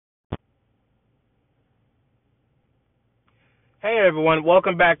Hey everyone,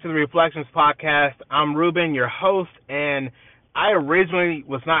 welcome back to the Reflections Podcast. I'm Ruben, your host, and I originally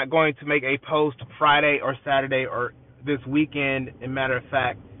was not going to make a post Friday or Saturday or this weekend, in matter of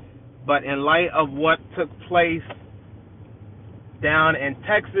fact, but in light of what took place down in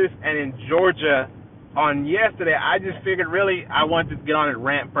Texas and in Georgia on yesterday, I just figured really I wanted to get on and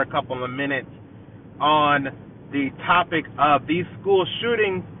rant for a couple of minutes on the topic of these school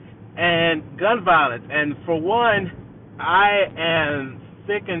shootings and gun violence. And for one, I am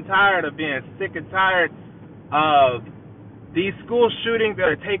sick and tired of being sick and tired of these school shootings that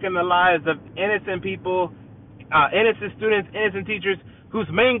are taking the lives of innocent people, innocent students, innocent teachers, whose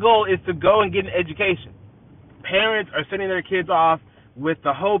main goal is to go and get an education. Parents are sending their kids off with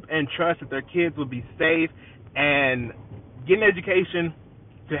the hope and trust that their kids will be safe and get an education,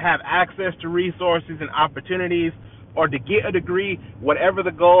 to have access to resources and opportunities, or to get a degree, whatever the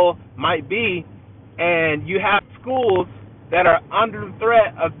goal might be. And you have schools that are under the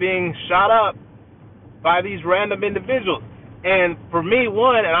threat of being shot up by these random individuals. And for me,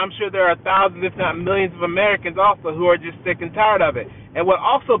 one, and I'm sure there are thousands, if not millions of Americans also who are just sick and tired of it. And what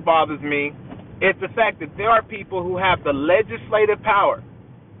also bothers me is the fact that there are people who have the legislative power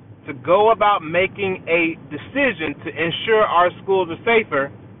to go about making a decision to ensure our schools are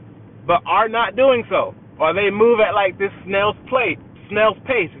safer, but are not doing so. Or they move at like this snail's pace,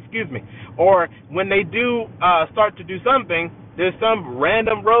 or when they do start to do something, there's some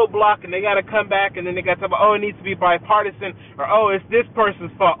random roadblock and they got to come back, and then they got to talk about, oh, it needs to be bipartisan, or oh, it's this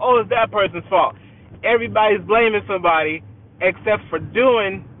person's fault, oh, it's that person's fault. Everybody's blaming somebody except for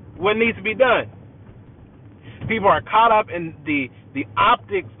doing what needs to be done. People are caught up in the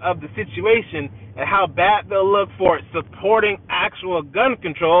optics of the situation and how bad they'll look for supporting actual gun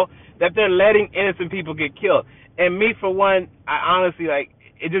control, that they're letting innocent people get killed. And me, for one, I honestly,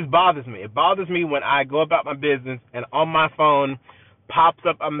 it just bothers me. It bothers me when I go about my business and on my phone pops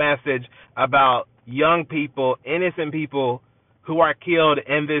up a message about young people, innocent people, who are killed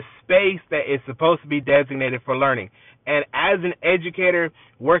in this space that is supposed to be designated for learning. And as an educator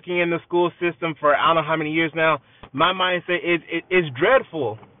working in the school system for I don't know how many years now, my mindset is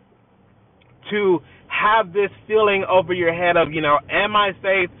dreadful to have this feeling over your head of, am I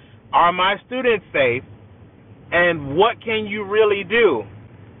safe? Are my students safe? And what can you really do?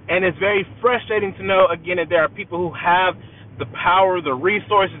 And it's very frustrating to know, again, that there are people who have the power, the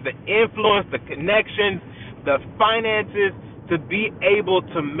resources, the influence, the connections, the finances to be able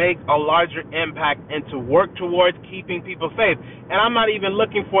to make a larger impact and to work towards keeping people safe. And I'm not even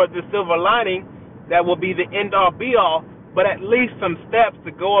looking for the silver lining that will be the end-all, be-all, but at least some steps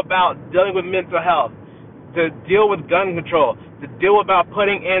to go about dealing with mental health, to deal with gun control, to deal about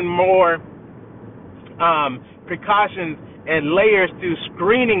putting in more precautions and layers to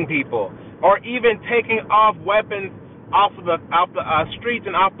screening people, or even taking off weapons off the streets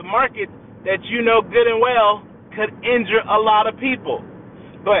and off the markets that good and well could injure a lot of people.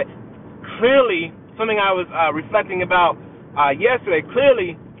 But clearly, something I was reflecting about yesterday,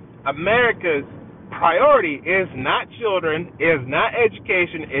 clearly America's priority is not children, is not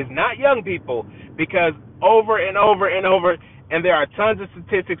education, is not young people, because over and over and over, and there are tons of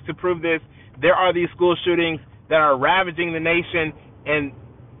statistics to prove this, there are these school shootings that are ravaging the nation, and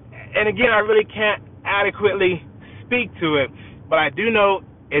again, I really can't adequately speak to it, but I do know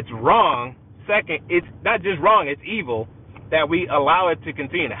it's wrong. Second, it's not just wrong, it's evil that we allow it to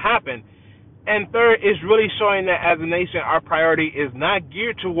continue to happen. And third, is really showing that as a nation, our priority is not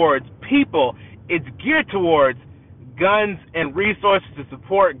geared towards people, it's geared towards guns and resources to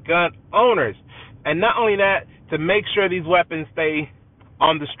support gun owners. And not only that, to make sure these weapons stay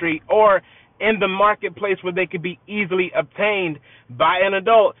on the street or in the marketplace where they could be easily obtained by an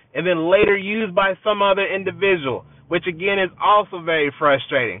adult and then later used by some other individual, which again is also very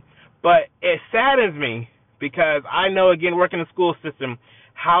frustrating. But it saddens me because I know, again, working in the school system,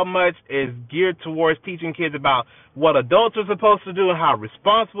 how much is geared towards teaching kids about what adults are supposed to do and how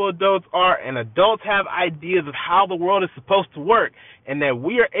responsible adults are, and adults have ideas of how the world is supposed to work, and that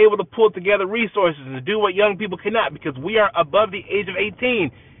we are able to pull together resources and do what young people cannot because we are above the age of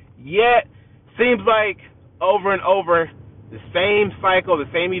 18. Yet, seems like over and over, the same cycle,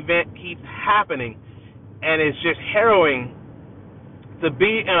 the same event keeps happening, and it's just harrowing to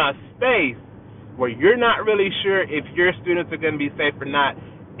be in a space where you're not really sure if your students are going to be safe or not,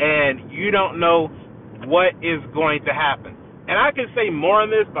 and you don't know what is going to happen. And I can say more on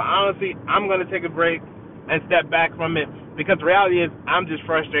this, but honestly, I'm going to take a break and step back from it, because the reality is I'm just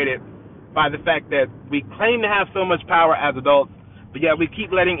frustrated by the fact that we claim to have so much power as adults, but yet we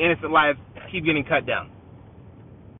keep letting innocent lives keep getting cut down.